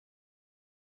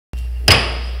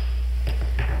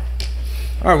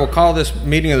All right, we'll call this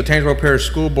meeting of the Tangipahoa Parish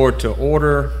School Board to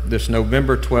order this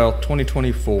November 12th,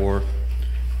 2024.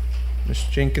 Ms.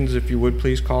 Jenkins, if you would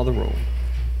please call the roll.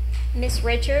 Ms.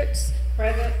 Richards.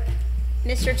 Present.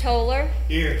 Mr. Toller.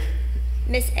 Here.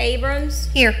 Ms. Abrams.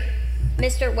 Here.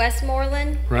 Mr.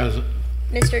 Westmoreland. Present.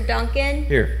 Mr. Duncan.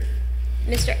 Here.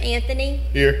 Mr. Anthony.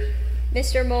 Here.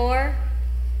 Mr. Moore.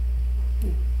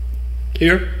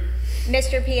 Here.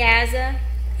 Mr. Piazza.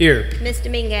 Here. Ms.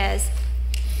 Dominguez.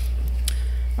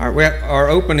 All right, our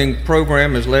opening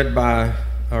program is led by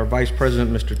our Vice President,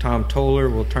 Mr. Tom Toller.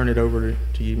 We'll turn it over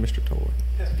to you, Mr. Toller.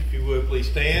 If you would, please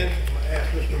stand. I'm going to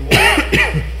ask Mr.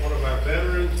 Moore, one of our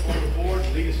veterans on the board, to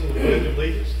lead us in the Pledge of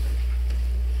Allegiance.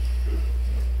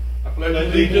 I pledge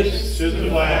allegiance to the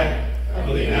flag of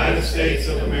the United States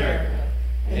of America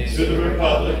and to the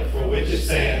republic for which it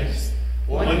stands,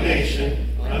 one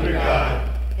nation, under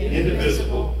God,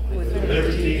 indivisible, with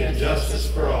liberty and justice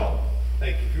for all.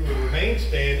 Thank you. If you would remain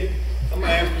standing, I'm going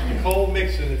to ask Mr. Cole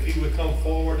Mixon if he would come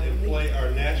forward and play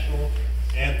our national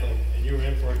anthem, and you're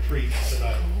in for a treat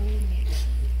tonight.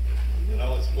 And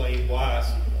I'll explain why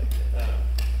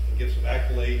and give some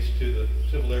accolades to the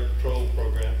Civil Air Patrol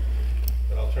program.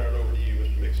 But I'll turn it over to you,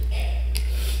 Mr. Mixon.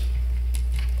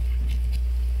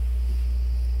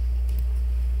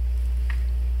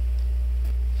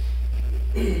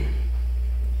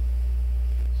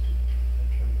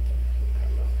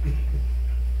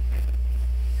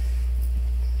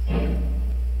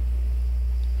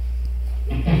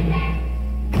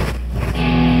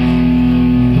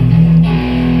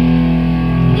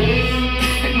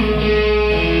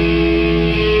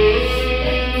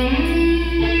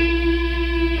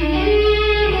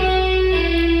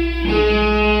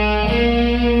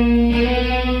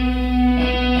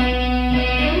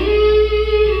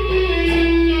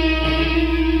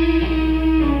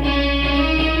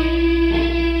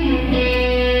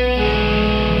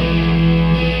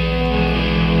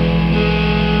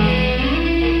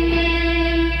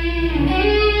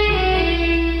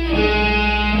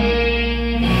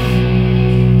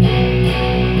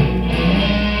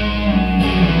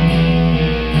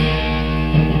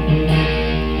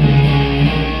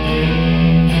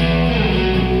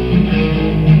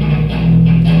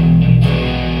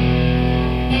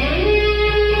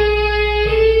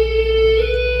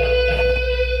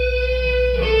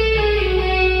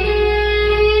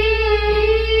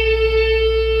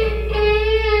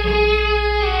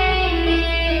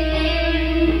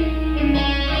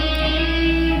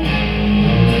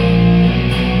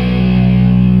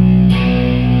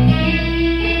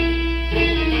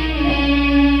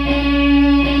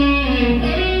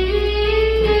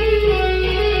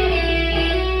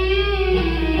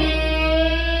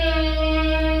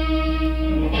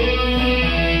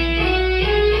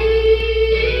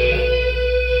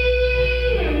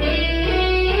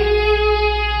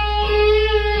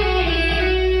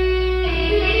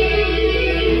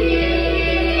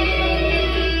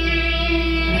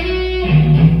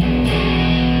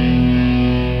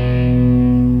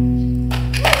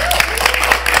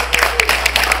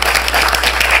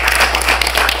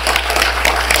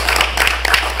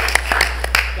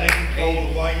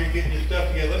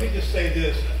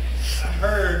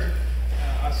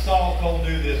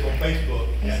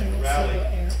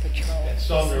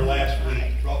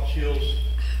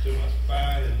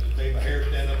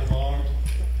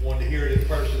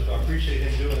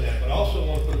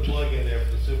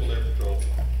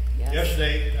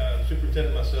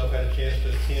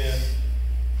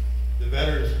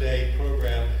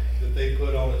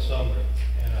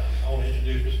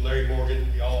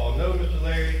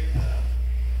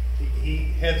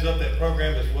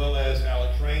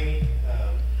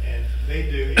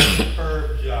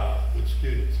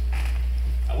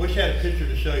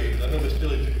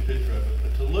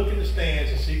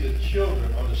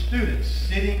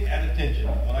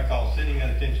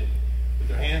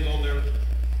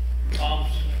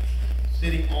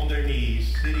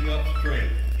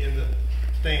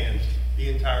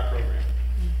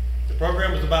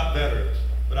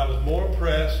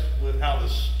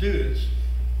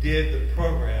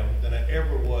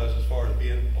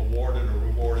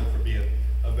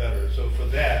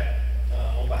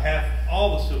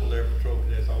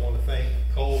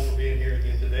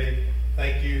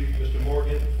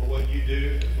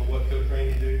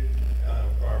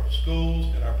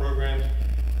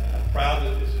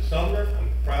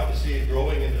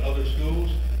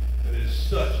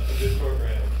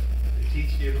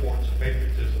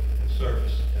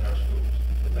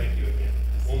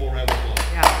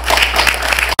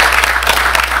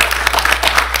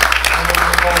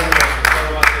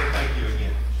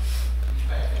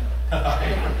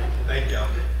 Thank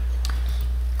y'all.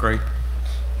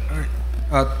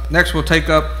 Next, we'll take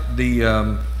up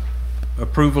the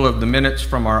approval of the minutes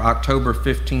from our October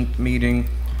 15th meeting.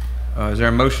 Is there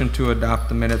a motion to adopt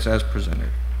the minutes as presented?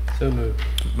 So moved.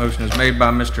 Motion is made by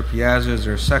Mr. Piazza. Is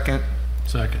there a second?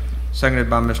 Second. Seconded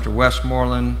by Mr.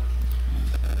 Westmoreland.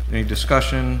 Any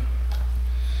discussion?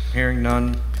 Hearing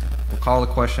none, we'll call the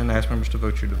question. Ask members to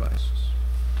vote your devices.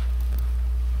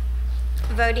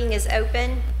 Voting is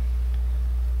open.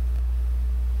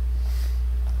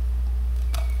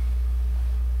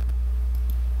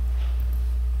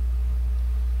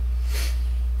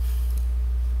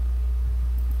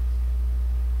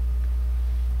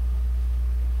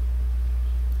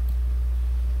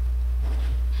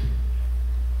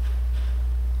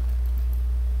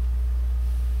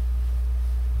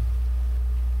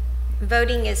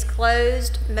 Voting is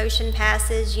closed. Motion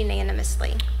passes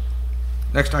unanimously.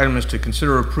 Next item is to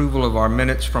consider approval of our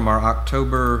minutes from our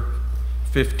October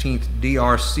 15th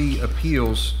DRC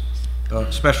appeals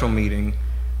special meeting.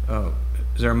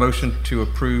 Is there a motion to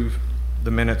approve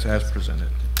the minutes as presented?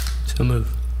 So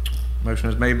moved. Motion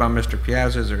is made by Mr.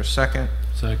 Piazza. Is there a second?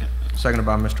 Second. Seconded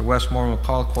by Mr. Westmoreland. We'll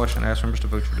call the question. Ask members to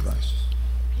vote your devices.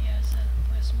 Piazza,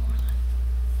 Westmoreland.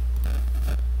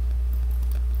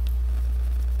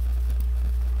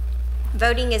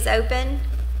 Voting is open.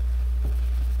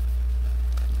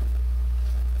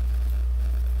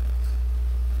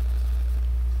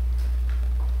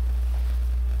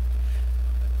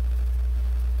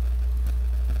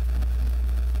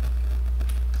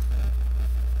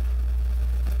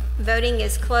 Voting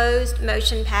is closed.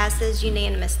 Motion passes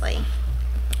unanimously.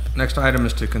 Next item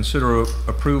is to consider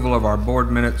approval of our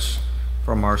board minutes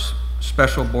from our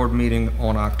special board meeting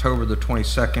on October the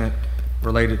 22nd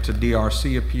related to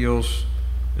DRC appeals.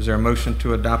 Is there a motion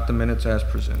to adopt the minutes as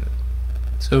presented?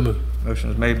 So moved. Motion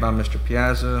is made by Mr.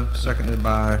 Piazza, seconded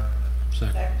by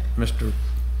Second.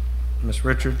 Ms.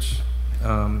 Richards.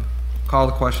 Call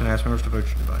the question. Ask members to vote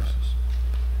your devices.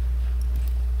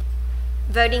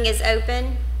 Voting is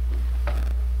open.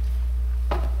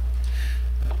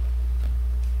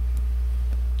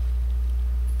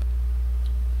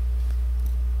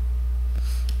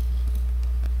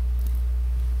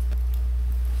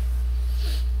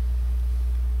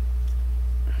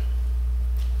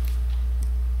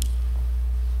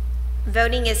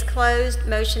 Voting is closed.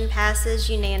 Motion passes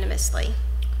unanimously.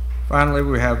 Finally,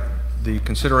 we have the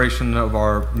consideration of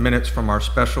our minutes from our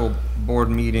special board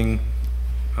meeting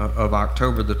of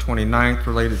October the 29th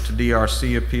related to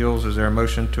DRC appeals. Is there a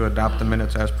motion to adopt the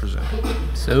minutes as presented?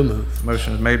 So moved.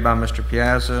 Motion is made by Mr.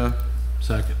 Piazza,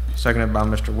 Second. seconded by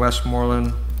Mr.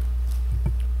 Westmoreland.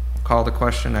 Call the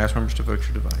question. Ask members to vote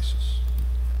your devices.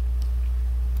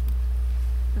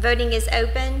 Voting is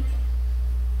open.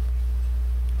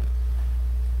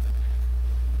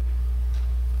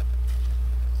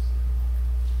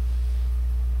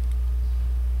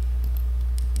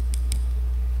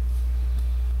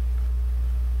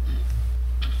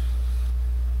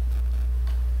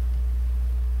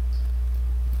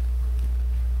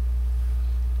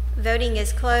 Voting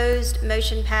is closed.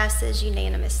 Motion passes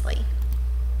unanimously.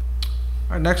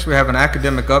 All right, next we have an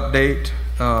academic update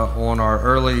on our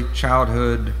early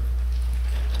childhood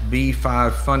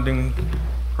B5 funding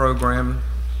program.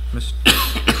 Ms.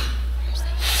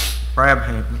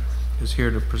 Brabham is here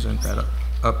to present that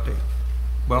update.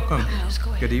 Welcome.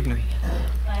 Good evening.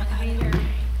 Glad to be here.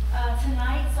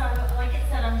 Tonight, so like it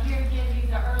said, I'm here to give you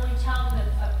the early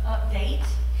childhood update.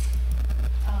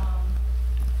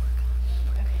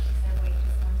 Okay, she said, wait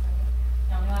just 1 second.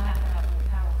 No, I have to have a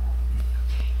PowerPoint.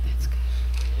 Okay, that's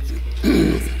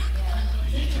good.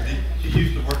 She's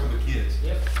used to working with kids.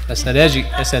 That's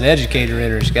that educator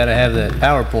in her. She's got to have that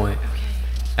PowerPoint.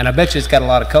 And I bet you it's got a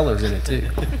lot of colors in it too.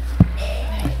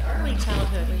 Early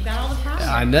childhood, we've got all the problems.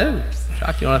 I know.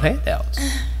 Shocked you don't have handouts.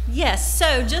 Yes,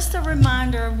 so just a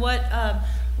reminder of what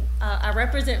I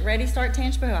represent Ready Start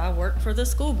Tangipahoa. I work for the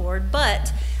school board,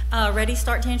 but Ready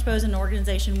Start Tangipahoa is an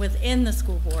organization within the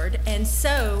school board, and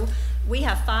so we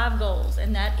have 5 goals,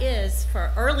 and that is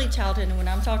for early childhood, and when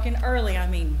I'm talking early, I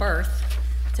mean birth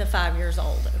to 5 years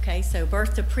old, okay? So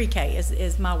birth to pre-K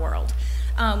is my world.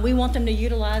 We want them to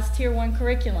utilize Tier 1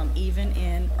 curriculum, even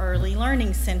in early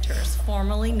learning centers,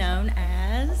 formerly known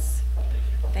as,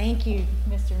 thank you,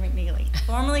 Mr. McNeely,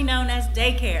 formerly known as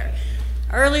daycare,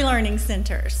 early learning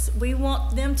centers. We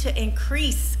want them to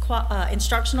increase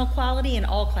instructional quality in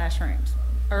all classrooms,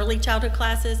 early childhood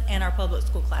classes and our public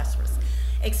school classrooms.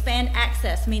 Expand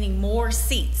access, meaning more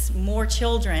seats, more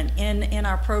children in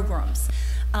our programs.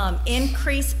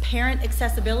 Increase parent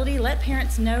accessibility. Let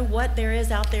parents know what there is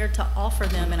out there to offer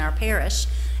them in our parish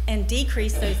and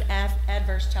decrease those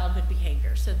adverse childhood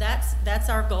behaviors. So that's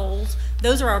our goals.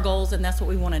 Those are our goals, and that's what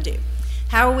we want to do.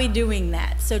 How are we doing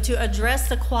that? So to address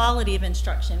the quality of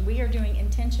instruction, we are doing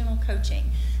intentional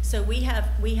coaching. So we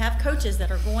have coaches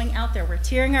that are going out there. We're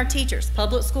tiering our teachers,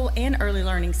 public school and early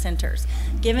learning centers,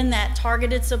 giving that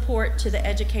targeted support to the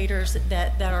educators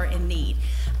that are in need.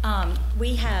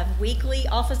 We have weekly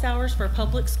office hours for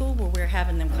public school where we're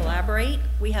having them collaborate.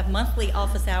 We have monthly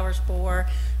office hours for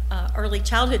early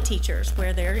childhood teachers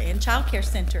where they're in child care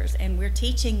centers, and we're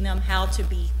teaching them how to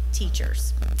be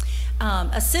teachers.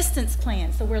 Assistance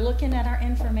plans, so we're looking at our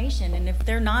information, and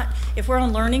if we're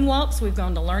on learning walks, we've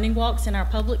gone to learning walks in our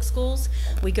public schools.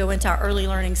 We go into our early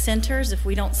learning centers. If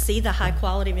we don't see the high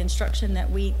quality of instruction that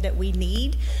we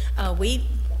need, we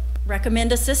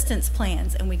recommend assistance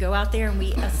plans, and we go out there and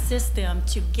we assist them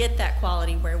to get that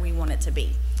quality where we want it to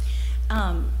be.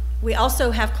 We also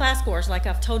have class scores. Like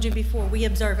I've told you before, we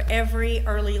observe every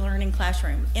early learning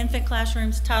classroom, infant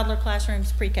classrooms, toddler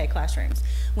classrooms, pre-K classrooms.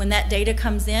 When that data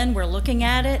comes in, we're looking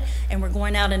at it, and we're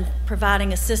going out and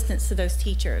providing assistance to those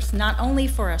teachers, not only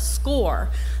for a score,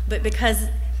 but because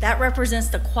that represents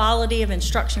the quality of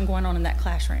instruction going on in that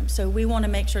classroom. So we want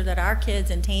to make sure that our kids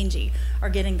in Tangi are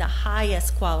getting the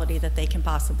highest quality that they can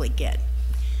possibly get.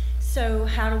 So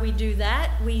how do we do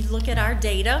that? We look at our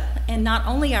data, and not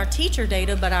only our teacher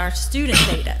data, but our student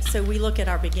data. So we look at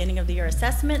our beginning of the year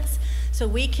assessments, so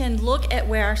we can look at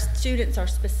where our students are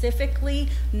specifically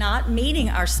not meeting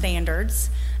our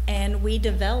standards, and we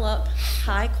develop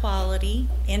high quality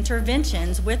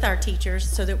interventions with our teachers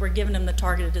so that we're giving them the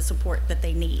targeted support that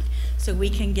they need so we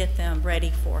can get them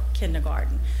ready for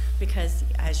kindergarten. Because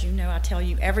as you know, I tell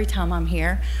you every time I'm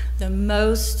here, the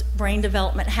most brain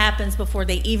development happens before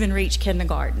they even reach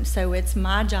kindergarten. So it's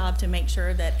my job to make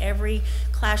sure that every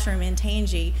classroom in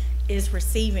Tangi is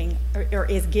receiving or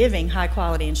is giving high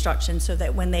quality instruction so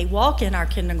that when they walk in our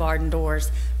kindergarten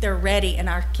doors, they're ready, and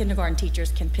our kindergarten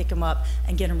teachers can pick them up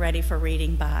and get them ready for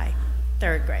reading by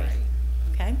 3rd grade,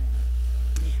 okay?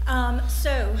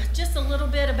 So just a little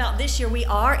bit about this year. We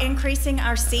are increasing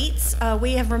our seats.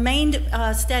 We have remained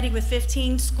steady with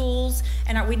 15 schools,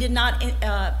 and we did not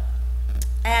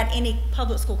add any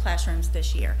public school classrooms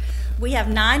this year. We have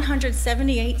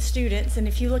 978 students, and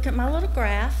if you look at my little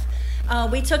graph,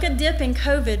 we took a dip in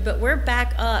COVID, but we're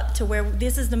back up to where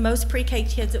this is the most pre-K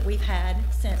kids that we've had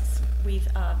since we've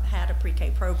had a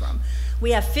pre-K program.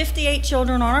 We have 58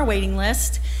 children on our waiting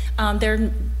list.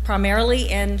 They're primarily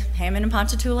in Hammond and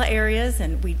Ponchatoula areas,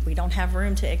 and we don't have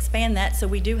room to expand that, so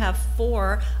we do have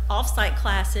 4 off-site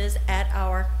classes at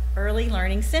our early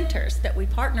learning centers that we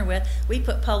partner with. We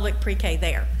put public pre-K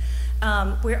there.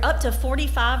 We're up to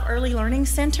 45 early learning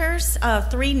centers,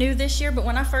 3 new this year, but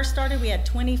when I first started we had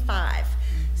 25.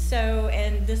 So,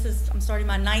 and I'm starting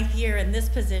my 9th year in this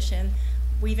position.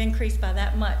 We've increased by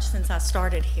that much since I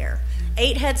started here.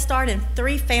 8 Head Start and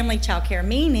 3 family child care,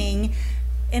 meaning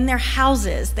in their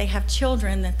houses they have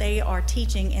children that they are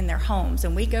teaching in their homes,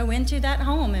 and we go into that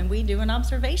home and we do an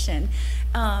observation.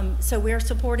 So we're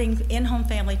supporting in-home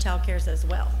family child cares as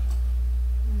well.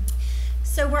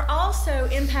 So we're also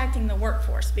impacting the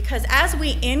workforce, because as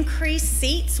we increase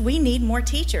seats, we need more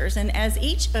teachers, and as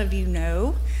each of you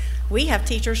know, we have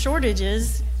teacher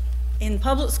shortages in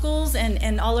public schools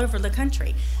and all over the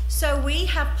country. So we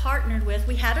have partnered with,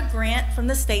 we had a grant from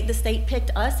the state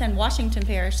picked us and Washington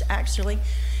Parish actually,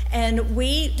 and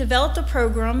we developed a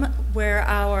program where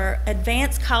our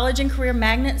Advanced College and Career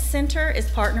Magnet Center is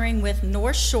partnering with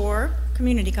North Shore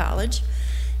Community College.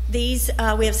 We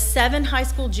have 7 high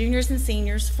school juniors and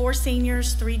seniors, 4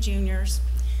 seniors, 3 juniors.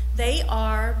 They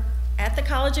are at the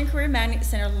College and Career Magnet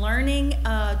Center learning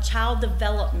child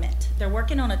development. They're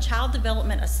working on a child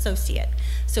development associate.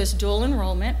 So it's dual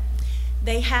enrollment.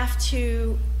 They have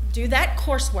to do that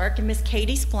coursework, and Miss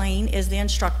Katie Splain is the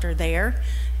instructor there.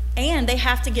 And they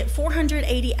have to get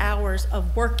 480 hours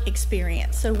of work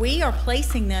experience. So we are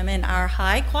placing them in our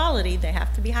high quality, they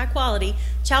have to be high quality,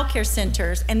 child care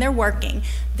centers, and they're working.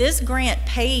 This grant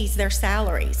pays their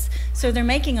salaries. So they're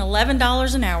making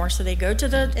 $11 an hour, so they go to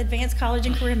the Advanced College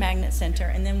and Career Magnet Center,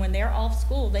 and then when they're off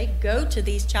school, they go to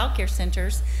these child care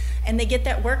centers and they get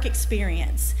that work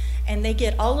experience. And they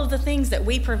get all of the things that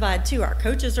we provide too. Our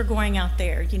coaches are going out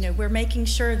there. You know, we're making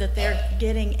sure that they're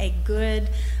getting a good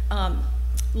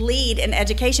lead in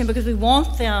education, because we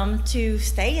want them to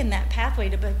stay in that pathway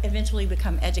to eventually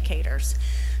become educators.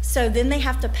 So then they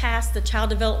have to pass the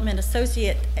Child Development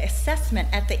Associate Assessment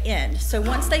at the end. So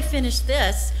once they finish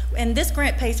this, and this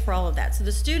grant pays for all of that, so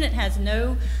the student has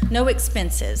no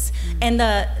expenses, and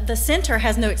the center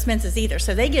has no expenses either.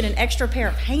 So they get an extra pair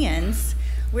of hands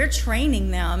we're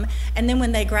training them, and then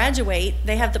when they graduate,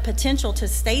 they have the potential to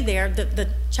stay there. The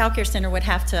child care center would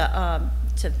have to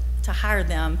hire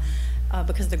them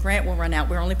because the grant will run out.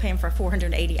 We're only paying for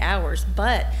 480 hours,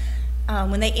 but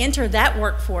when they enter that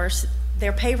workforce,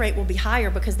 their pay rate will be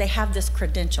higher because they have this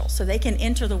credential. So they can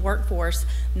enter the workforce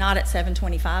not at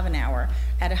 $7.25 an hour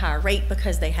at a higher rate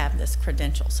because they have this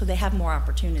credential. So they have more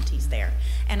opportunities there.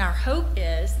 And our hope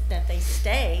is that they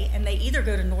stay and they either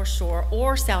go to North Shore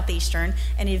or Southeastern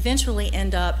and eventually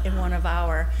end up in one of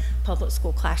our public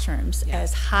school classrooms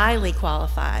as highly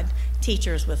qualified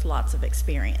teachers with lots of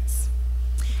experience.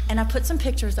 And I put some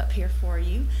pictures up here for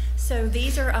you. So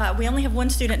these are, we only have one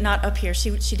student not up here.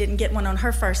 She didn't get one on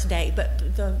her first day,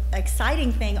 but the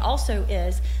exciting thing also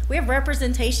is we have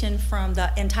representation from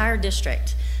the entire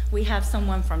district. We have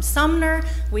someone from Sumner,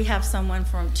 we have someone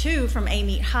from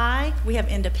Amite High, we have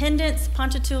Independence,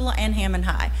 Ponchatoula, and Hammond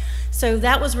High. So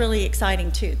that was really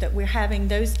exciting too, that we're having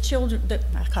those children,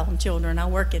 I call them children, I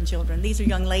work in children, these are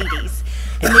young ladies,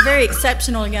 and they're very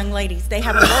exceptional young ladies. They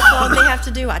have a work log they have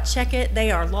to do, I check it,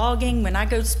 they are logging, when I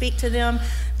go speak to them,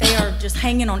 they are just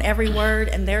hanging on every word,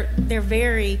 and they're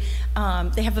very,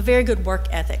 they have a very good work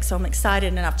ethic, so I'm excited,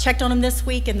 and I've checked on them this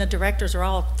week, and the directors are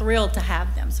all thrilled to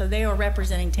have them, so they are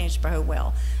representing Tangipahoa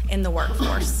well in the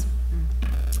workforce.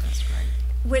 That's great.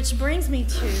 Which brings me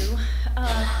to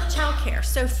child care.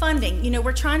 So funding, you know,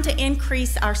 we're trying to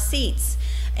increase our seats.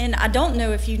 And I don't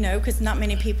know if you know, because not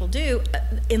many people do,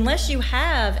 unless you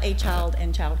have a child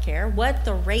in child care, what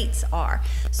the rates are.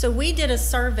 So we did a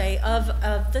survey of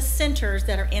the centers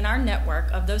that are in our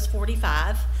network, of those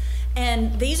 45,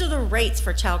 and these are the rates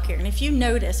for child care. And if you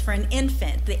notice, for an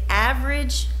infant, the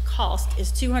average cost is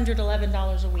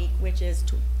 $211 a week, which is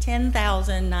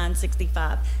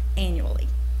 $10,965 annually,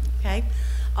 okay?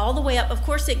 All the way up. Of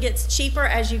course, it gets cheaper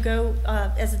as you go,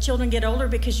 as the children get older,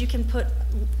 because you can put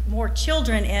more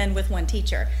children in with one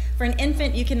teacher. For an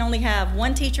infant, you can only have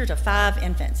one teacher to 5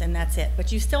 infants, and that's it.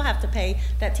 But you still have to pay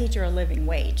that teacher a living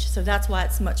wage. So that's why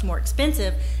it's much more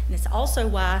expensive, and it's also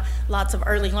why lots of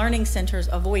early learning centers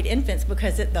avoid infants,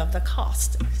 because of the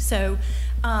cost. So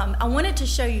I wanted to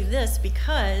show you this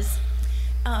because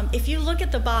if you look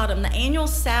at the bottom, the annual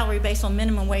salary based on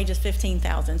minimum wage is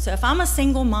 $15,000. So if I'm a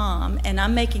single mom and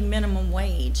I'm making minimum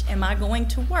wage, am I going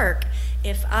to work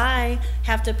if I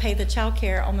have to pay the child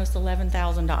care almost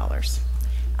 $11,000?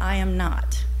 I am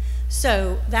not.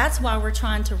 So that's why we're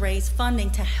trying to raise funding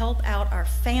to help out our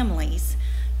families,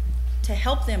 to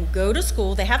help them go to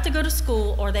school. They have to go to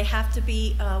school, or they have to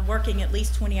be working at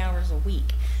least 20 hours a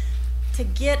week, to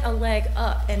get a leg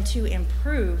up and to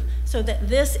improve, so that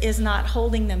this is not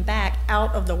holding them back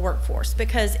out of the workforce.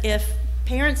 Because if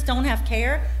parents don't have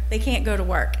care, they can't go to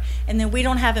work, and then we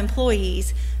don't have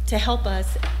employees to help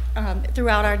us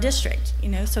throughout our district, you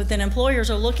know, so then employers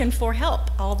are looking for help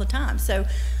all the time. So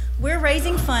we're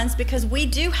raising funds because we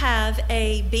do have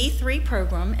a B3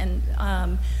 program,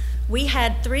 and we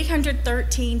had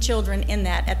 313 children in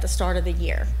that at the start of the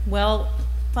year. Well,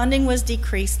 funding was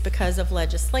decreased because of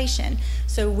legislation.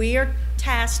 So we are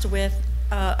tasked with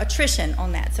attrition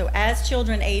on that. So as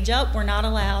children age up, we're not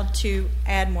allowed to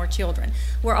add more children.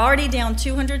 We're already down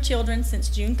 200 children since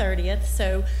June 30th.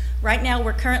 So right now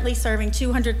we're currently serving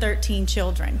 213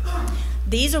 children.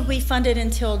 These will be funded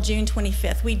until June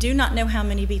 25th. We do not know how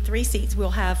many B3 seats we'll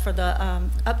have for the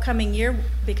upcoming year,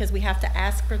 because we have to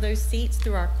ask for those seats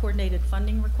through our coordinated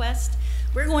funding request.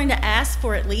 We're going to ask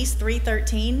for at least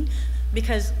 313,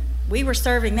 because we were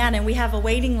serving that, and we have a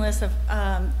waiting list of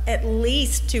at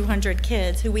least 200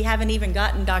 kids who we haven't even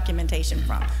gotten documentation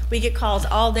from. We get calls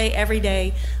all day, every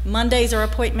day. Mondays are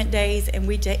appointment days, and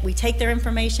we take their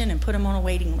information and put them on a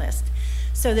waiting list,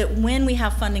 so that when we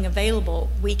have funding available,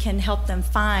 we can help them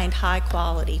find high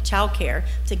quality child care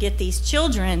to get these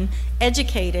children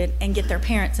educated and get their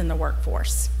parents in the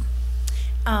workforce.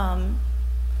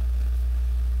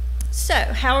 So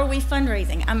how are we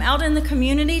fundraising? I'm out in the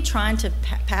community trying to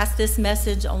pass this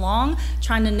message along,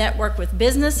 trying to network with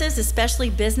businesses, especially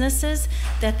businesses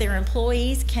that their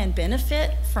employees can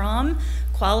benefit from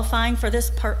qualifying for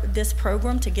this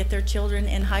program to get their children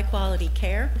in high quality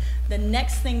care. The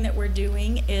next thing that we're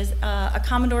doing is a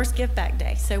Commodore's Give Back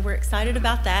Day. So we're excited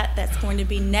about that. That's going to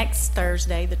be next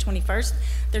Thursday, the 21st.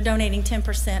 They're donating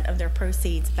 10% of their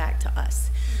proceeds back to us.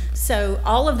 So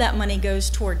all of that money goes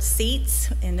towards seats,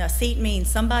 and a seat means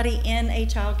somebody in a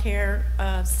child care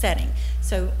setting.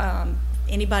 So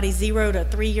anybody 0 to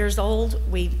 3 years old,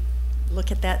 we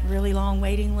look at that really long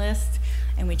waiting list,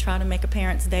 and we try to make a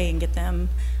parent's day and get them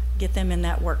in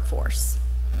that workforce.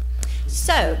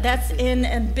 So that's in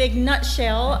a big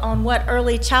nutshell on what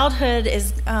early childhood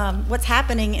is, what's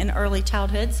happening in early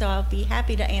childhood. So I'll be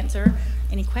happy to answer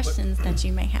any questions that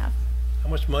you may have. How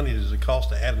much money does it cost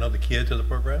to add another kid to the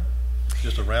program?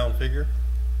 Just a round figure?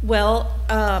 Well,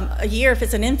 a year, if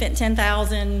it's an infant,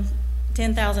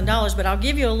 $10,000, but I'll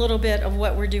give you a little bit of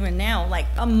what we're doing now. Like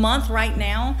a month right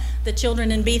now, the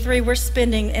children in B3, we're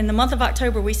spending, in the month of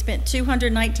October, we spent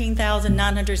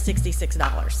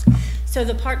 $219,966. So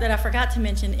the part that I forgot to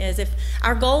mention is if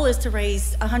our goal is to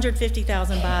raise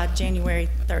 $150,000 by January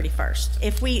 31st.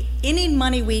 If any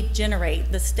money we generate,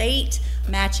 the state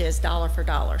matches dollar for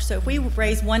dollar. So if we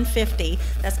raise $150,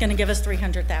 that's going to give us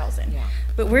 $300,000. Yeah.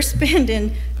 But we're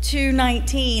spending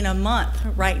 $219 a month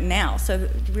right now. So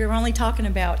we're only talking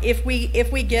about, if we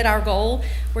get our goal,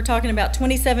 we're talking about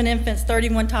 27 infants,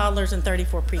 31 toddlers, and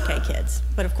 34 pre-K kids.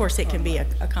 But of course, it can be a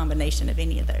combination of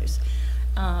any of those.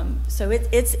 So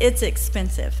it's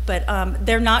expensive, but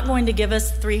they're not going to give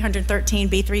us 313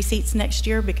 B3 seats next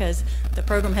year because the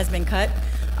program has been cut.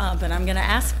 But I'm going to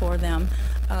ask for them.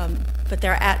 But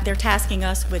they're tasking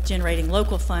us with generating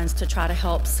local funds to try to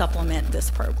help supplement this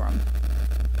program.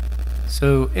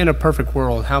 So in a perfect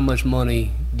world, how much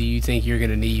money do you think you're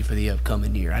going to need for the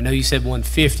upcoming year? I know you said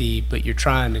 150, but you're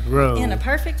trying to grow. In a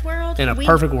perfect world? In a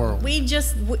perfect world. We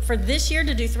just, for this year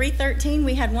to do 313,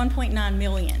 we had 1.9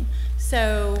 million.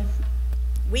 So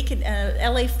we could,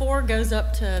 LA4 goes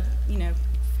up to,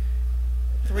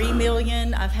 3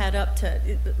 million. I've had up to,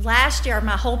 last year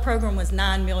my whole program was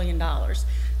 $9 million.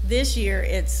 This year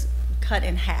it's cut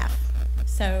in half.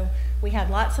 So we had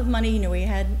lots of money, we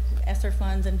had ESSER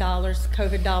funds and dollars,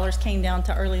 COVID dollars came down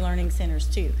to early learning centers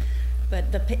too.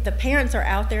 But the parents are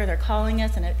out there, they're calling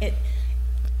us, and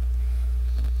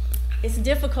it's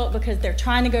difficult because they're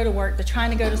trying to go to work, they're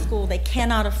trying to go to school, they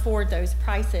cannot afford those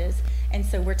prices. And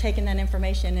so we're taking that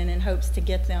information and in hopes to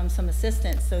get them some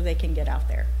assistance so they can get out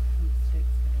there.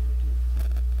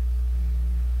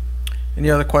 Any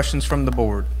other questions from the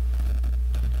board?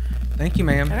 Thank you,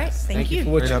 ma'am. All right, thank you. For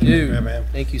what you do.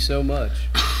 Thank you so much.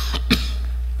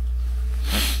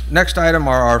 Next item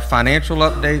are our financial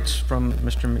updates from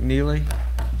Mr. McNeely.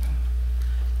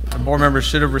 The board members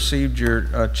should have received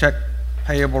your check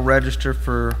payable register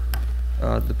for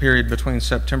the period between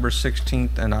September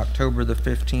 16th and October the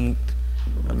 15th.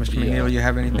 Mr. McNeely, you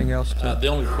have anything else? The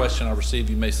only question I received,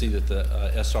 you may see that the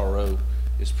SRO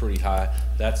is pretty high.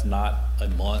 That's not a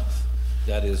month.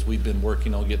 That is, we've been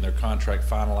working on getting their contract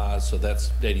finalized, so that's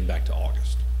dating back to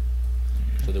August.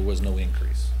 So there was no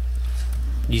increase.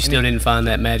 You still didn't find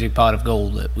that magic pot of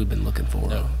gold that we've been looking for?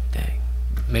 No. Dang.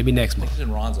 Maybe next month. It's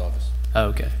in Ron's office. Oh,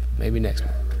 okay. Maybe next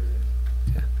month.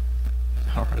 Yeah.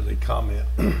 Not really a comment.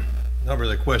 Not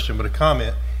really a question, but a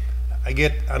comment. I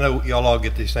know y'all all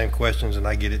get these same questions, and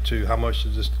I get it too. How much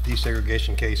does this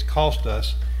desegregation case cost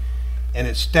us? And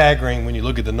it's staggering when you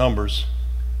look at the numbers.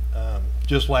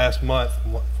 Just last month,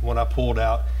 when I pulled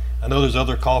out, I know there's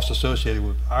other costs associated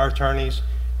with our attorneys,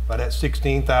 but at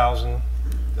 $16,000,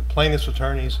 the plaintiff's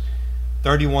attorneys,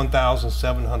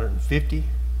 $31,750.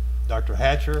 Dr.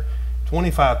 Hatcher,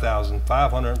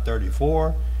 $25,534.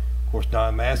 Of course,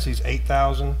 Don Massey's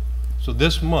 $8,000. So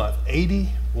this month,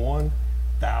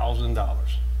 $81,000.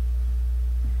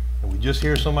 And we just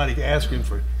hear somebody asking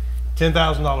for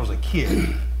 $10,000 a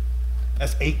kid.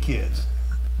 That's 8 kids.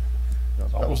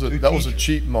 That was a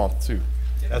cheap month too.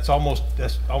 That's almost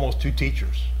 2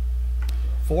 teachers.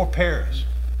 4 pairs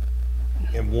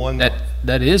in 1 month.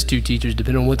 That is 2 teachers,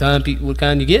 depending on what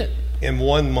kind you get. In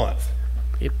 1 month.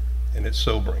 Yep. And it's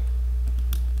sobering.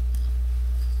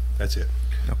 That's it.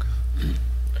 Okay.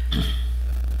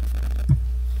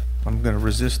 I'm going to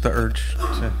resist the urge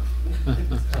to.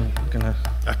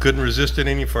 I couldn't resist it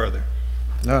any further.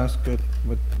 No, that's good.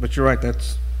 But you're right.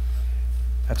 That's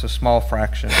a small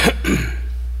fraction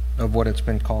of what it's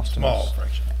been costing us. Small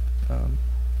fraction.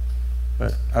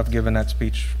 But I've given that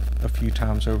speech a few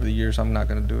times over the years. I'm not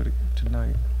going to do it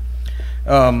tonight.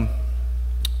 We're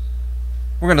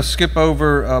going to skip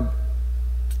over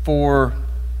 4A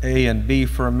and B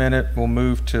for a minute. We'll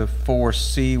move to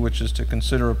 4C, which is to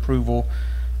consider approval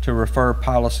to refer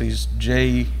policies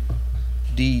JDE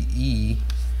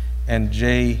and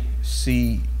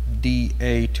JCDA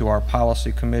to our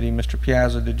policy committee. Mr.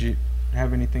 Piazza, did you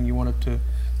have anything you wanted to?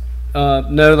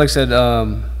 No, like I said,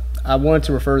 I wanted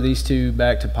to refer these two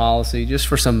back to policy just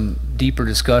for some deeper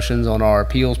discussions on our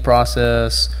appeals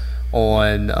process,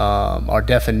 on our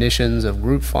definitions of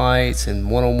group fights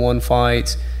and one-on-one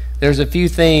fights. There's a few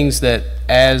things that,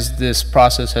 as this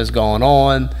process has gone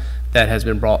on, that has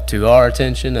been brought to our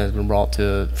attention, has been brought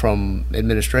to from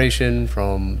administration,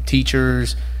 from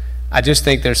teachers. I just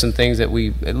think there's some things that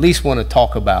we at least want to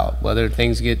talk about, whether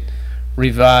things get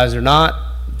revised or not.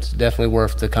 it's definitely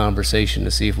worth the conversation to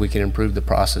see if we can improve the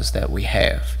process that we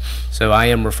have. So I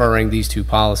am referring these two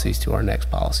policies to our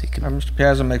next policy committee. Mr.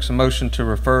 Piazza makes a motion to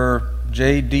refer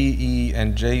JDE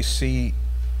and JCDA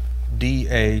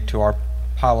to our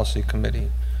policy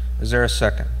committee. Is there a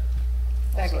second?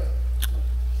 Second.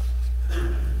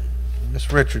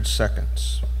 Ms. Richards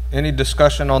seconds. Any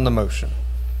discussion on the motion?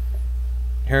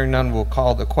 Hearing none, we'll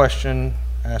call the question.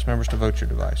 Ask members to vote your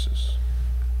devices.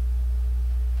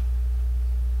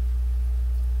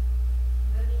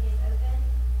 Voting is open.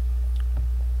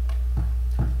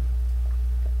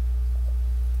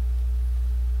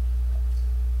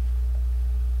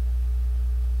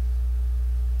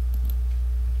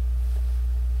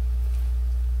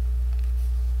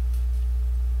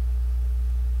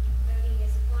 Voting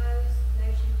is closed.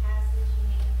 Motion passes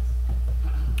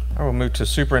unanimously. I will move to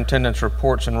superintendent's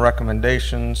reports and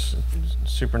recommendations.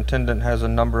 Superintendent has a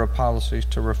number of policies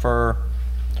to refer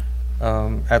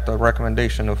at the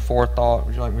recommendation of forethought.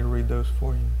 Would you like me to read those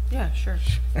for you? Yeah, sure.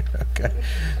 Okay.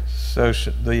 So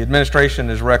the administration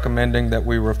is recommending that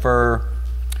we refer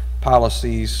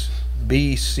policies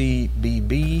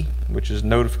BCBB, which is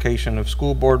notification of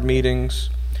school board meetings,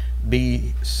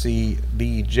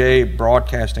 BCBJ,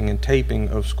 broadcasting and taping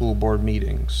of school board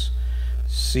meetings,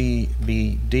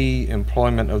 CBD,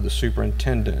 employment of the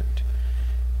superintendent,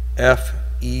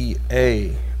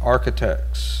 FEA,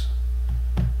 architects,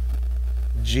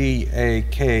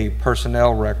 GAK,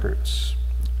 personnel records,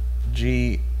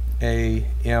 GAMI,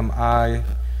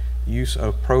 use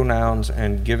of pronouns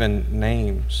and given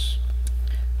names,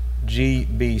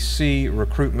 GBC,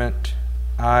 recruitment,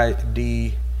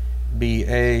 IDBA,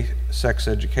 sex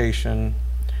education,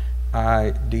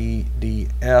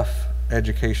 IDDF,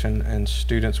 education and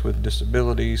students with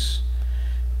disabilities,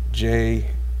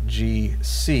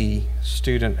 JGC,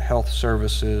 student health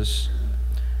services.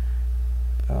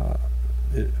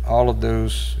 All of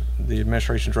those, the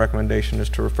administration's recommendation is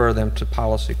to refer them to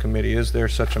policy committee. Is there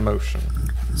such a motion?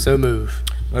 So move.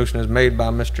 Motion is made by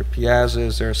Mr. Piazza.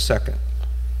 Is there a second?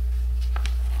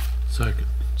 Second.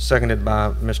 Seconded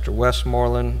by Mr.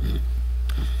 Westmoreland.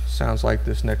 Sounds like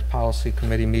this next policy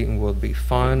committee meeting will be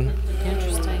fun.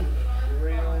 Interesting.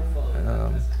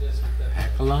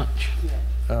 Pack a lunch.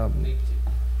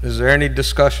 Is there any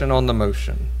discussion on the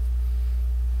motion?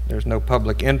 There's no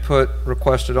public input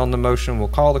requested on the motion. We'll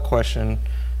call the question.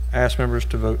 Ask members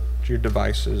to vote your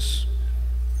devices.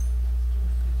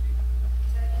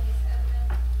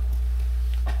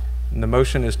 And the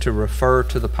motion is to refer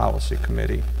to the policy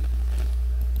committee.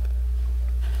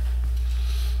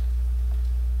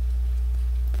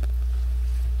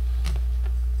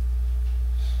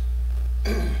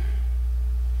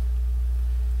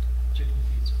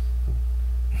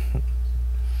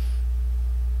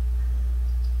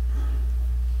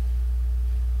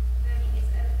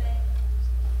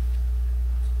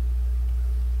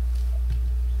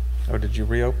 Oh, did you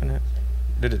reopen it?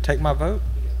 Did it take my vote?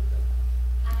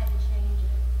 I had to change it.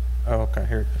 Oh, okay,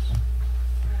 here it is.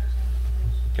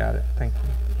 Got it, thank you.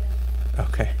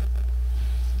 Okay.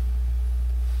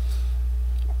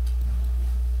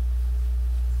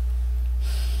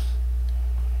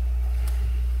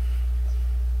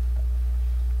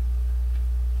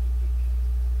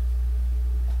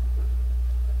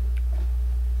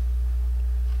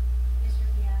 Mr.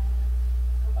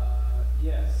 Piazza.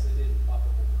 Yes, it didn't pop up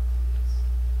on my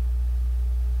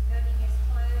Voting is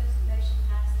closed. Motion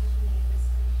passes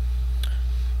unanimously.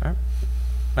 All right.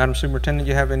 Madam Superintendent,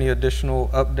 you have any additional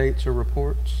updates or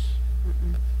reports?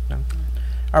 No? All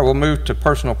right, we'll move to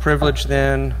personal privilege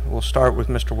then. We'll start with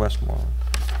Mr. Westmoreland.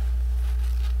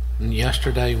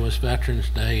 Yesterday was Veterans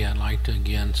Day. I'd like to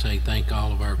again say thank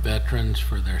all of our veterans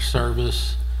for their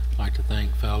service. I'd like to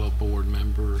thank fellow board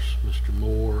members, Mr.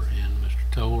 Moore and Mr.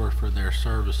 Toller, for their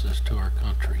services to our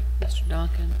country. Mr.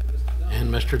 Duncan.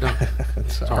 And Mr. Duncan.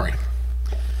 Sorry.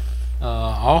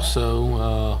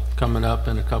 Also, coming up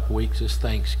in a couple weeks is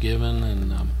Thanksgiving,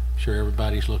 and I'm sure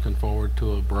everybody's looking forward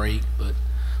to a break, but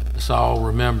let's all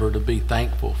remember to be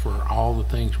thankful for all the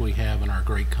things we have in our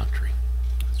great country.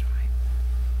 That's right.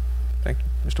 Thank you.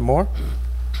 Mr. Moore?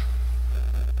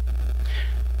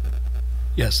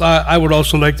 Yes, I would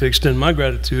also like to extend my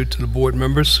gratitude to the board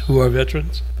members who are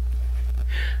veterans.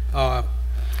 I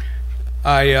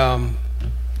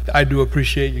do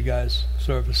appreciate you guys'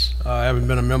 service. I haven't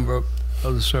been a member of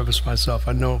the service myself.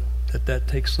 I know that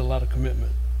takes a lot of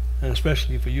commitment, and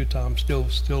especially for you, Tom, still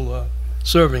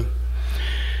serving.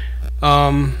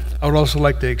 I would also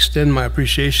like to extend my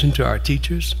appreciation to our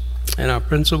teachers and our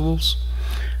principals.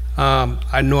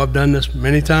 I know I've done this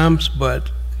many times,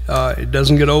 but it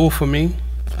doesn't get old for me.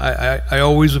 I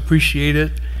always appreciate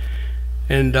it,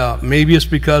 And maybe it's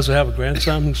because I have a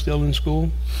grandson who's still in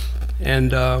school,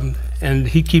 and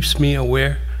he keeps me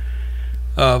aware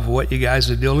of what you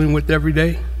guys are dealing with every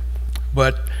day.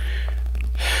 But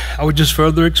I would just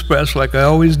further express, like I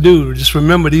always do, just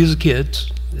remember these are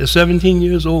kids. They're 17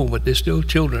 years old, but they're still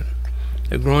children.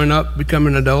 They're growing up,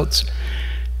 becoming adults.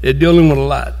 They're dealing with a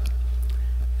lot.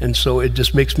 And so it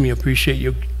just makes me appreciate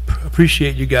you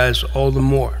guys all the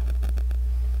more.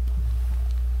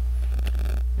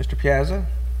 Mr. Piazza?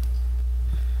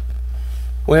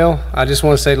 Well, I just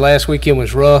want to say last weekend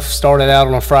was rough. Started out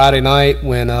on a Friday night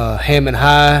when Hammond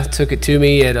High took it to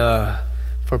me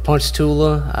for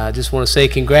Ponchatoula. I just want to say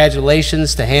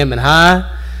congratulations to Hammond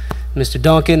High. Mr.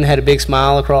 Duncan had a big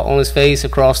smile on his face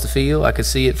across the field. I could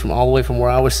see it from all the way from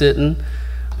where I was sitting.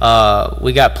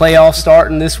 We got playoffs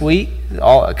starting this week.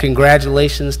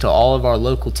 Congratulations to all of our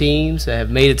local teams that have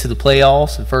made it to the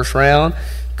playoffs in the first round.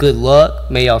 Good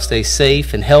luck. May y'all stay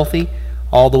safe and healthy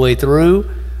all the way through.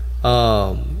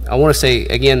 I want to say,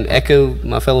 again, echo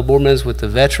my fellow board members with the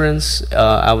veterans.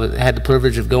 I had the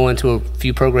privilege of going to a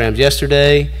few programs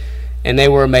yesterday, and they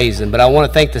were amazing. But I want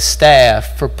to thank the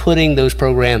staff for putting those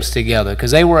programs together,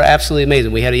 because they were absolutely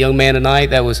amazing. We had a young man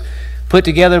tonight that was put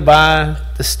together by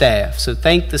the staff. So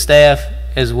thank the staff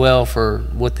as well for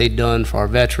what they've done for our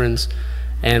veterans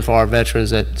and for our veterans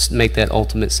that make that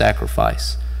ultimate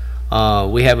sacrifice.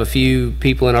 We have a few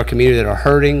people in our community that are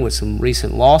hurting with some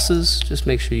recent losses. Just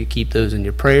make sure you keep those in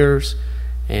your prayers,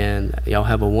 and y'all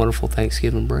have a wonderful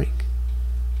Thanksgiving break.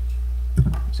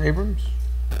 Ms. Abrams?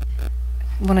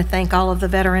 I want to thank all of the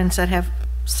veterans that have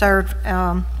served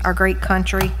our great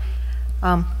country,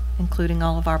 including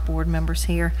all of our board members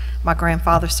here. My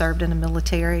grandfather served in the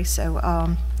military,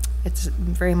 so it's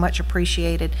very much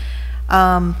appreciated.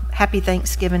 Happy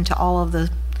Thanksgiving to all of the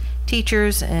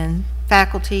teachers and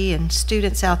faculty and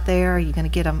students out there. You're going to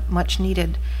get a much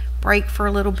needed break for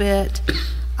a little bit.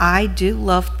 I do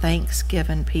love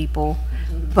Thanksgiving, people,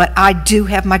 but I do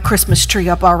have my Christmas tree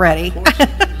up already.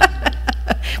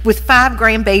 With 5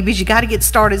 grandbabies, you got to get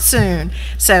started soon.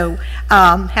 So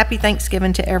happy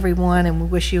Thanksgiving to everyone, and we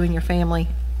wish you and your family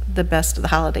the best of the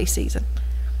holiday season.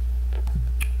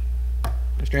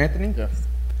 Mr. Anthony? Yeah.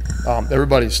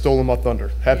 Everybody's stolen my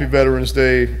thunder. Happy Veterans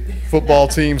Day. Football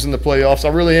teams in the playoffs. I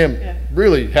really am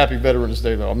really happy Veterans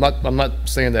Day, though. I'm not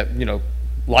saying that, you know,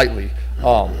 lightly.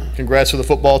 Congrats to the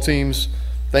football teams.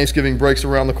 Thanksgiving breaks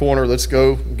around the corner. Let's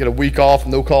go get a week off.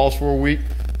 No calls for a week.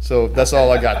 So that's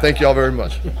all I got. Thank you all very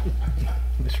much.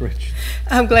 Ms. Rich?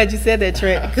 I'm glad you said that,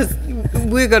 Trent, because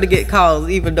we're going to get calls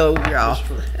even though we're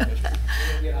off.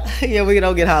 Yeah, we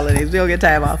don't get holidays. We don't get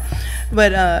time off.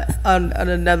 But on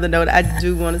another note, I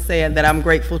do want to say that I'm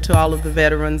grateful to all of the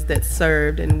veterans that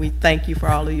served, and we thank you for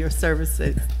all of your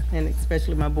services, and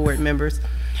especially my board members.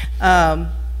 And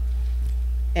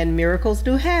miracles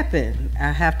do happen.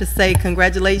 I have to say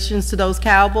congratulations to those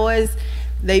Cowboys.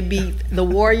 They beat the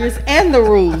Warriors and the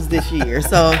Rules this year.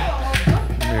 So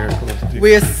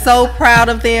we're so proud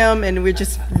of them, and we're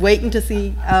just waiting to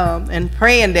see and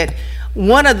praying that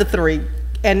one of the 3,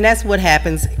 and that's what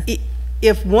happens.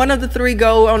 If one of the 3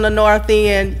 go on the north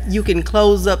end, you can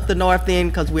close up the north end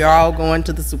because we're all going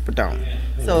to the Superdome.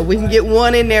 So if we can get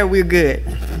one in there, we're good.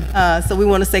 So we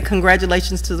want to say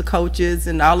congratulations to the coaches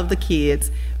and all of the kids.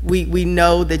 We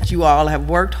know that you all have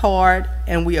worked hard,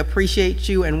 and we appreciate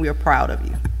you, and we are proud of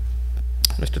you.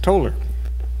 Mr. Toller?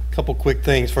 A couple quick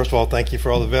things. First of all, thank you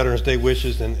for all the Veterans Day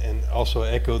wishes, and also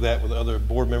echo that with other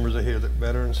board members that are here that are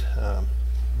veterans.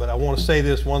 But I want to say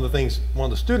this, one of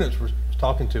the students was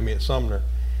talking to me at Sumner,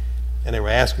 and they were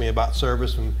asking me about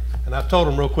service, and I've told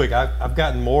them real quick, I've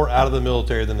gotten more out of the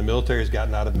military than the military has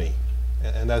gotten out of me.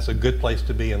 And that's a good place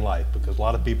to be in life, because a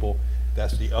lot of people,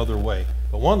 that's the other way.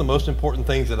 But one of the most important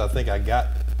things that I think I got,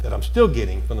 that I'm still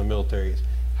getting from the military, is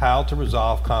how to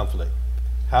resolve conflict.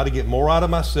 How to get more out of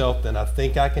myself than I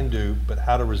think I can do, but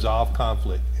how to resolve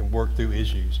conflict and work through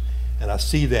issues. And I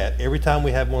see that every time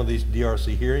we have one of these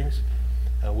DRC hearings.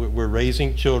 We're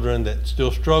raising children that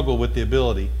still struggle with the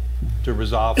ability to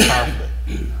resolve conflict.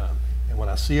 And when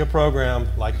I see a program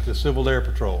like the Civil Air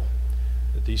Patrol,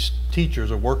 that these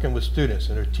teachers are working with students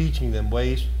and they're teaching them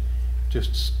ways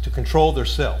to control their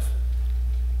self,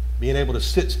 being able to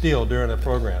sit still during a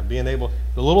program, the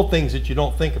little things that you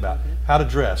don't think about, how to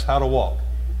dress, how to walk.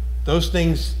 Those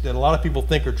things that a lot of people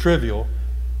think are trivial,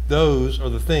 those are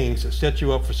the things that set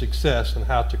you up for success in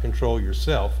how to control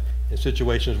yourself in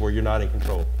situations where you're not in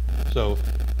control. So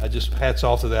I just hats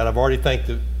off to that. I've already thanked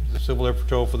the Civil Air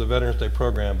Patrol for the Veterans Day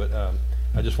program, but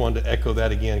I just wanted to echo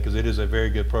that again, because it is a very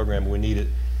good program. We need it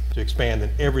to expand in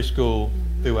every school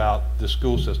throughout the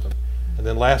school system. And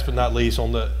then last but not least,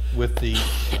 with the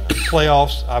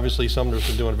playoffs, obviously Sumner's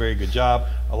been doing a very good job.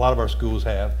 A lot of our schools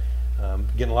have.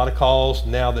 Getting a lot of calls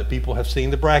now that people have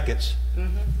seen the brackets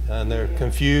and they're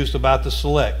confused about the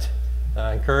select.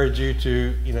 I encourage you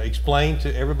to explain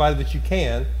to everybody that you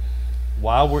can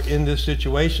while we're in this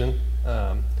situation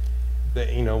that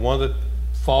one of the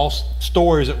false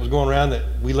stories that was going around that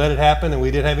we let it happen and we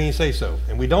didn't have any say so,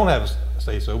 and we don't have a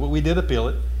say so, but we did appeal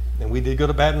it and we did go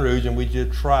to Baton Rouge and we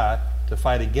did try to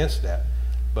fight against that.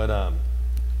 But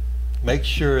make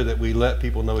sure that we let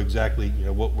people know exactly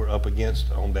what we're up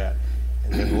against on that.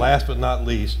 And then last but not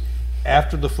least,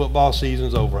 after the football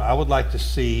season's over, I would like to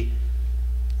see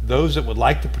those that would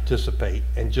like to participate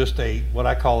in just what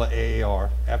I call an AAR,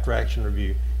 after action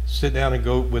review, sit down and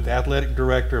go with athletic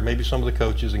director, maybe some of the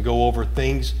coaches, and go over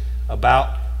things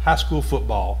about high school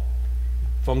football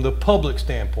from the public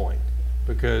standpoint,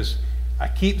 because I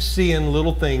keep seeing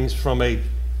little things from a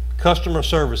customer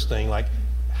service thing, like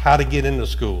how to get into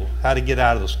school, how to get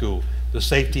out of the school, the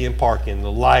safety and parking,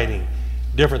 the lighting,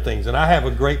 different things. And I have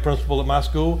a great principal at my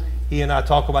school. He and I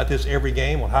talk about this every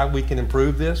game on how we can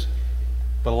improve this.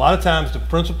 But a lot of times the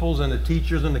principals and the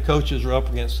teachers and the coaches are up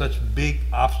against such big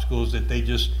obstacles that they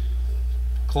just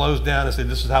close down and say,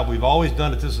 this is how we've always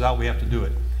done it, this is how we have to do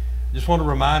it. Just want to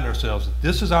remind ourselves that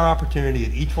this is our opportunity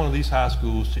at each one of these high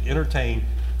schools to entertain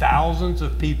thousands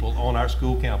of people on our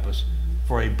school campus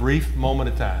for a brief moment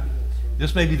of time.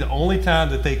 This may be the only time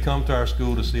that they come to our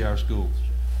school to see our school.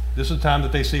 This is the time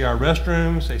that they see our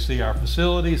restrooms, they see our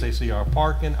facilities, they see our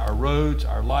parking, our roads,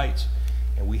 our lights.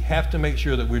 And we have to make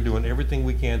sure that we're doing everything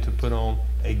we can to put on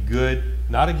a good,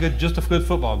 just a good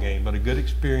football game, but a good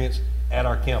experience at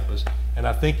our campus. And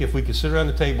I think if we could sit around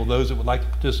the table, those that would like to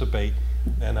participate,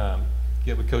 and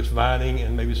get with Coach Vining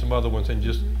and maybe some other ones, and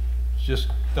just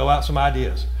throw out some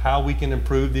ideas how we can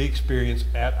improve the experience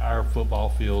at our football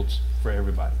fields for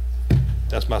everybody.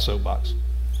 That's my soapbox.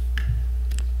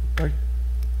 Okay.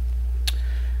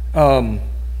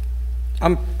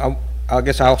 I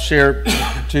guess I'll share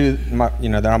too,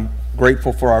 that I'm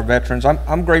grateful for our veterans.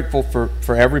 I'm grateful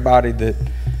for everybody that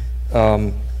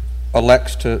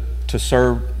elects to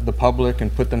serve the public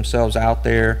and put themselves out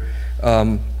there.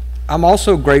 I'm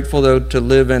also grateful, though, to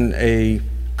live in a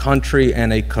country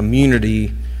and a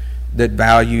community that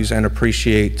values and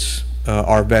appreciates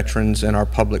our veterans and our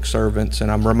public servants. And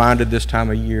I'm reminded this time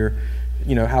of year,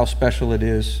 how special it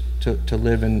is to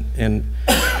live in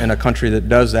a country that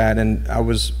does that. And I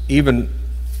was even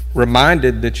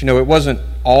reminded that it wasn't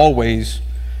always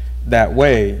that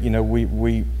way.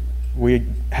 We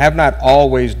have not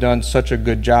always done such a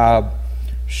good job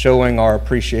showing our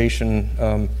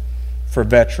appreciation for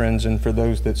veterans and for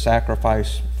those that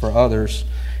sacrifice for others.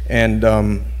 And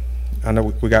I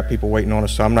know we got people waiting on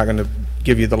us, so I'm not going to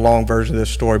give you the long version of this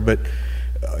story, but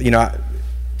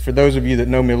for those of you that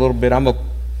know me a little bit, I'm a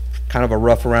kind of a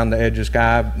rough around the edges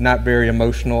guy, not very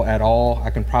emotional at all. I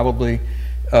can probably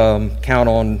count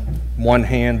on one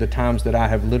hand the times that I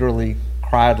have literally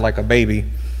cried like a baby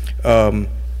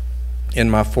in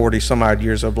my 40 some odd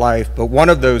years of life. But one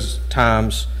of those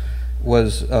times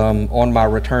was on my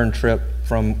return trip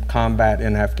from combat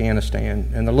in Afghanistan.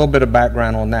 And a little bit of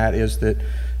background on that is that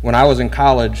when I was in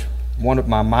college,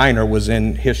 my minor was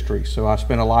in history, so I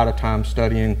spent a lot of time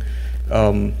studying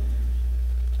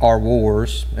our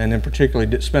wars, and in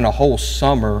particular spent a whole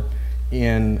summer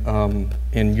in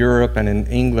Europe and in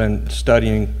England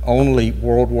studying only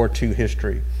World War II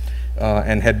history,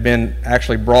 and had been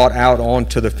actually brought out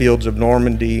onto the fields of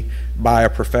Normandy by a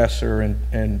professor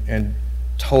and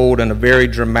told in a very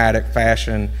dramatic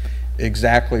fashion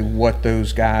exactly what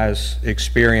those guys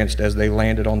experienced as they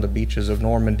landed on the beaches of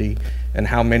Normandy and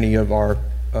how many of our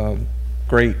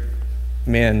great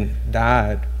men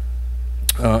died.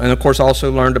 And of course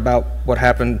also learned about what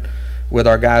happened with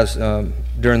our guys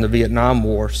during the Vietnam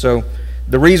War. So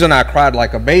the reason I cried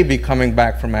like a baby coming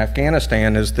back from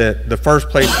Afghanistan is that the first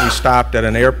place we stopped at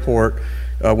an airport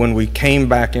when we came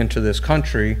back into this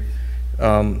country,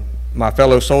 my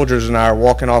fellow soldiers and I are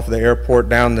walking off the airport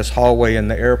down this hallway in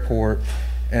the airport,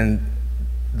 and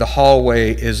the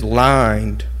hallway is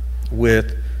lined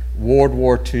with World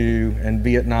War II and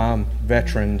Vietnam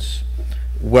veterans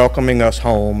welcoming us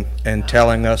home and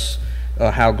telling us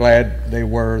how glad they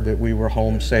were that we were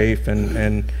home safe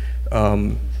and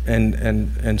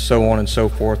so on and so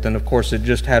forth. And of course it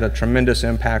just had a tremendous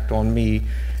impact on me.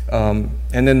 And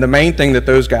then the main thing that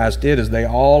those guys did is they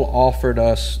all offered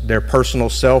us their personal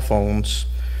cell phones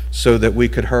so that we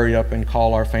could hurry up and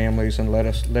call our families and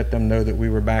let them know that we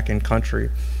were back in country.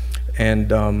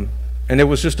 And it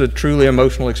was just a truly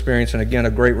emotional experience, and again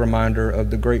a great reminder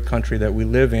of the great country that we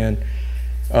live in.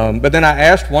 But then I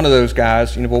asked one of those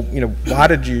guys, why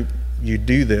did you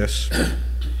do this?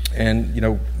 And,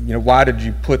 why did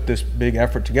you put this big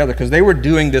effort together? Because they were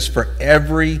doing this for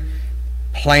every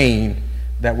plane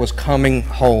that was coming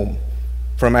home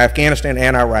from Afghanistan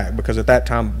and Iraq, because at that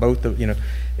time, both of,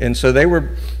 and so they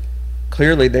were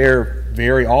clearly there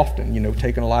very often,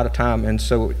 taking a lot of time. And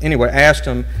so anyway, I asked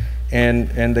them,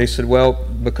 and they said, well,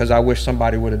 because I wish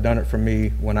somebody would have done it for me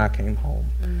when I came home.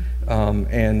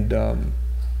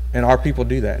 And our people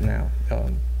do that now.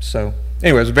 So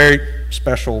anyway, it was a very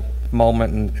special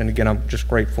moment, and again, I'm just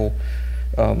grateful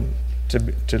to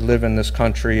live in this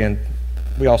country, and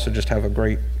we also just have a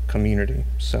great community.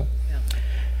 So,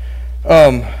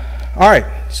 all right,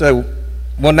 so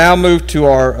we'll now move to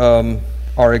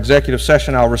our executive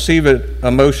session. I'll receive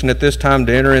a motion at this time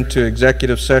to enter into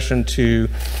executive session to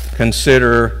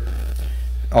consider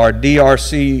our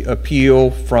DRC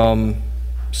appeal from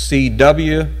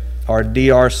CW, our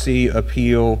DRC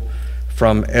appeal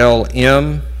from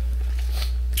LM,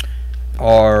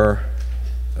 our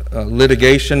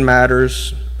litigation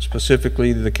matters,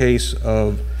 specifically the case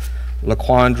of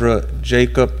LaQuandra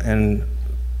Jacob and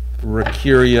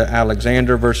Rakuria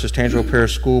Alexander versus Tangipahoa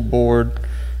Parish School Board,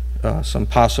 some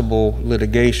possible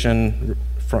litigation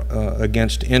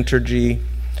against Entergy,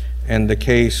 and the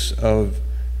case of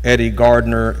Eddie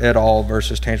Gardner et al.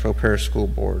 Versus Tangipahoa Parish School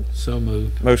Board. So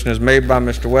moved. Motion is made by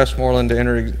Mr. Westmoreland to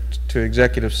enter to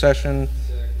executive session,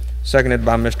 seconded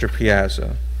by Mr.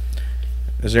 Piazza.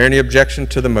 Is there any objection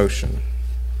to the motion?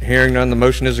 Hearing none, the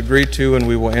motion is agreed to, and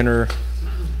we will enter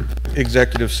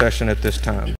executive session at this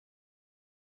time.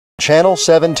 Channel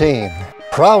 17,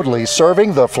 proudly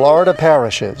serving the Florida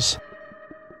parishes.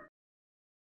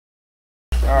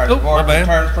 All right, the board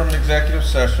returned from executive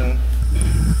session.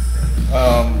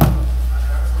 On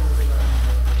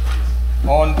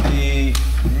the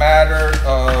matter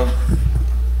of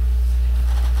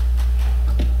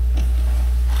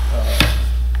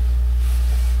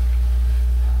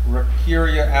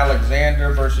Rakuria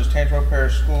Alexander versus Tangipahoa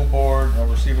Parish School Board, I'll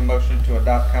receive a motion to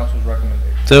adopt council's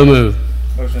recommendation. So moved.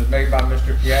 Motion is made by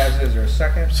Mr. Piazza. Is there a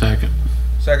second? Second.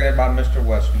 Seconded by Mr.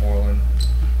 Westmoreland.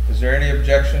 Is there any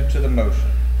objection to the motion?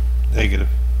 Negative.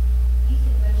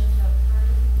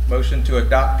 Motion to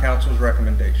adopt council's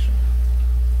recommendation.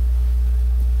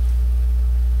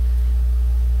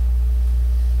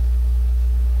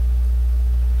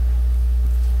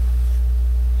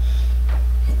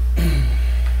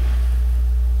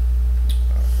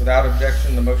 Without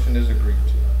objection, the motion is agreed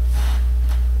to.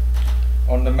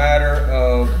 On the matter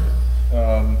of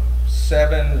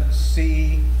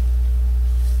 7C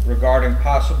regarding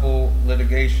possible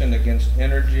litigation against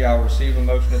Entergy, I'll receive a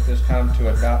motion at this time to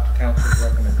adopt council's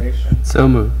recommendation. So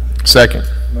moved. Second.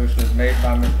 Motion is made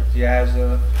by Mr.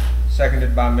 Piazza,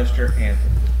 seconded by Mr.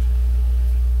 Anthony.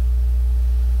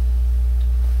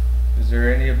 Is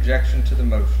there any objection to the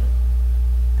motion?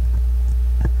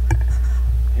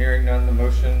 Hearing none, the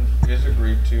motion is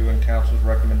agreed to, and council's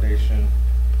recommendation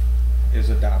is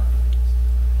adopted.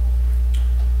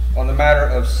 On the matter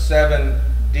of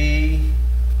 7D,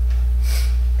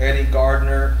 Eddie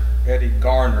Garner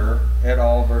et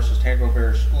al. Versus Tangipahoa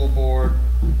Parish School Board,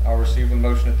 I'll receive a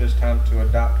motion at this time to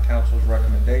adopt council's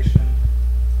recommendation.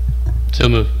 So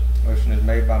moved. Motion is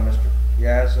made by Mr.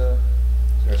 Piazza.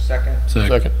 Is there a second?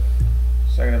 Second.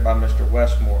 Seconded by Mr.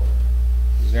 Westmoreland.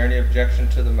 Is there any objection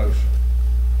to the motion?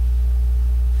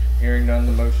 Hearing none,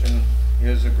 the motion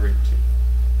is agreed to.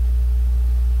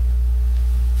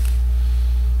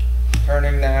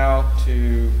 Turning now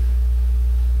to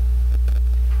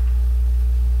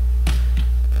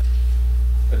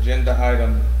agenda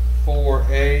item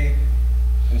 4A,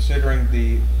 considering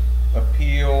the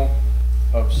appeal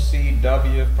of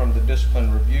CW from the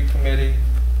Discipline Review Committee.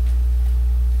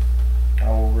 I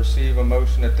will receive a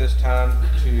motion at this time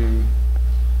to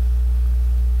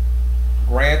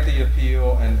grant the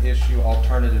appeal and issue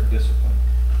alternative discipline.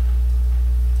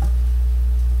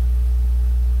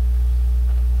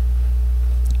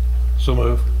 So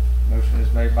moved. Motion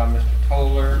is made by Mr.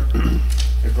 Toller to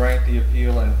grant the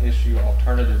appeal and issue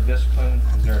alternative discipline.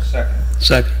 Is there a second?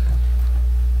 Second.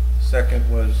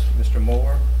 Second was Mr.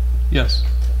 Moore. Yes.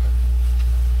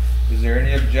 Is there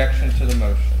any objection to the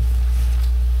motion?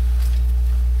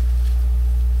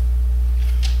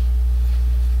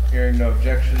 Hearing no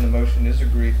objection, the motion is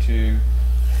agreed to.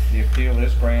 The appeal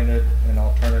is granted and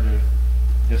alternative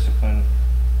discipline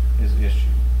is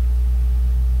issued.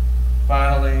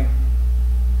 Finally,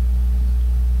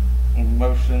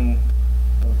 motion,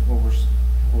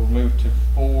 we'll move to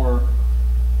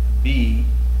 4B,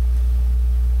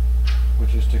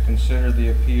 which is to consider the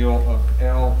appeal of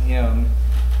LM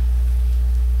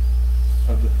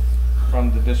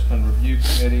from the Discipline Review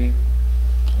Committee.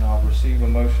 And I'll receive a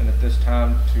motion at this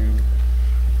time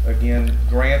to, again,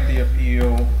 grant the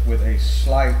appeal with a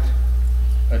slight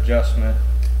adjustment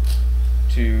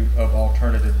of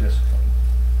alternative discipline,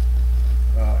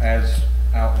 as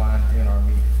outlined in our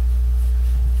meeting.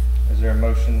 Is there a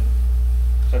motion,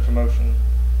 such a motion?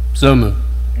 So moved.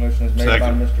 Motion is made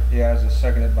Second. by Mr. Piazza,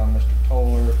 seconded by Mr.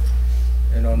 Toller.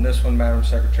 And on this one, Madam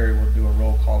Secretary, we'll do a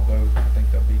roll call vote. I think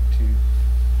there'll be two.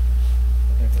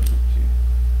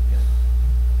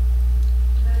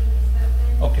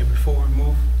 Okay, before we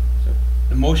move,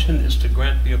 the motion is to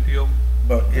grant the appeal.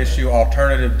 But issue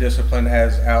alternative discipline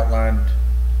as outlined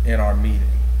in our meeting.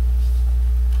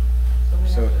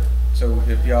 So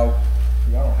if y'all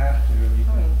don't have to, you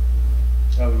can.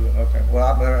 Oh, okay. Well,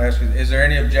 I'm going to ask you, is there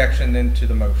any objection then to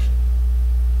the motion?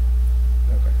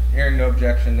 Okay. Hearing no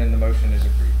objection, then the motion is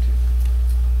agreed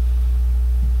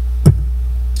to.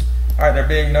 All right, there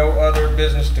being no other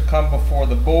business to come before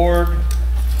the board,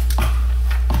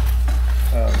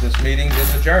 this meeting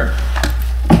is adjourned.